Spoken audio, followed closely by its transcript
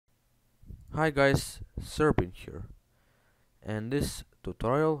Hi guys, Serbin here, and this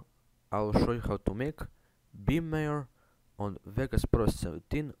tutorial I'll show you how to make beam mayor on Vegas Pro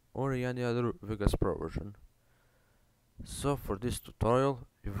 17 or any other Vegas Pro version. So for this tutorial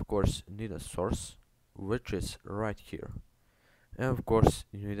you of course need a source, which is right here, and of course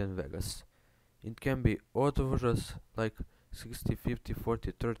you need in Vegas. It can be auto versions like 60, 50,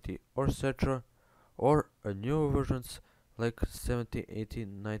 40, 30 or etc, or new versions like 70, 80,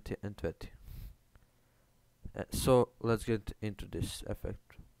 90 and 20. So let's get into this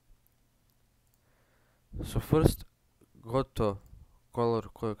effect. So first go to color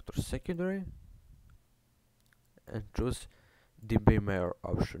corrector secondary and choose the beam mayor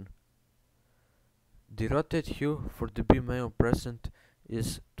option. The rotate hue for the beam mayor present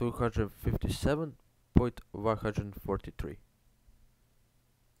is 257.143.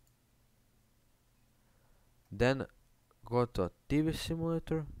 Then go to TV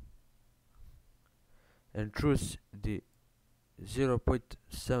simulator and choose the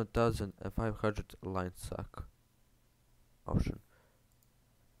 0.7500 line suck option.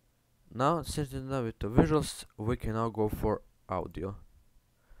 Now, since we're done with the visuals, we can now go for audio.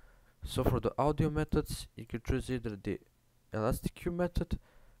 So for the audio methods, you can choose either the elastic hue method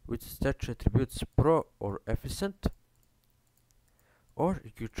with stretch attributes pro or efficient, or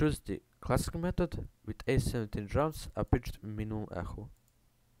you can choose the classic method with A17 drums, a pitched minimum echo.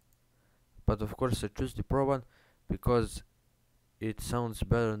 But of course I choose the pro one because it sounds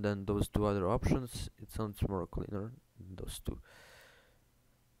better than those two other options. It sounds more cleaner than those two.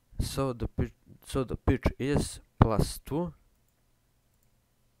 So the pitch is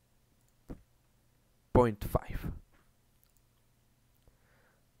 +2.5.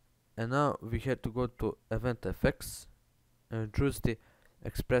 And now we have to go to event effects and choose the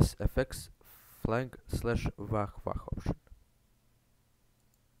express effects flank/wah option.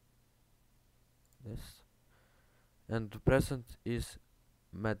 This, and the present is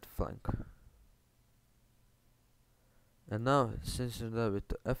mad flank. And now, since we're done with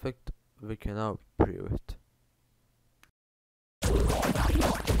the effect, we can now preview it.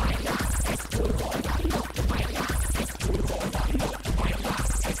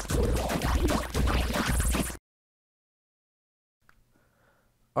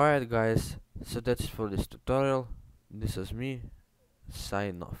 Alright guys, so that's it for this tutorial. This is me,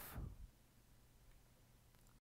 sign off.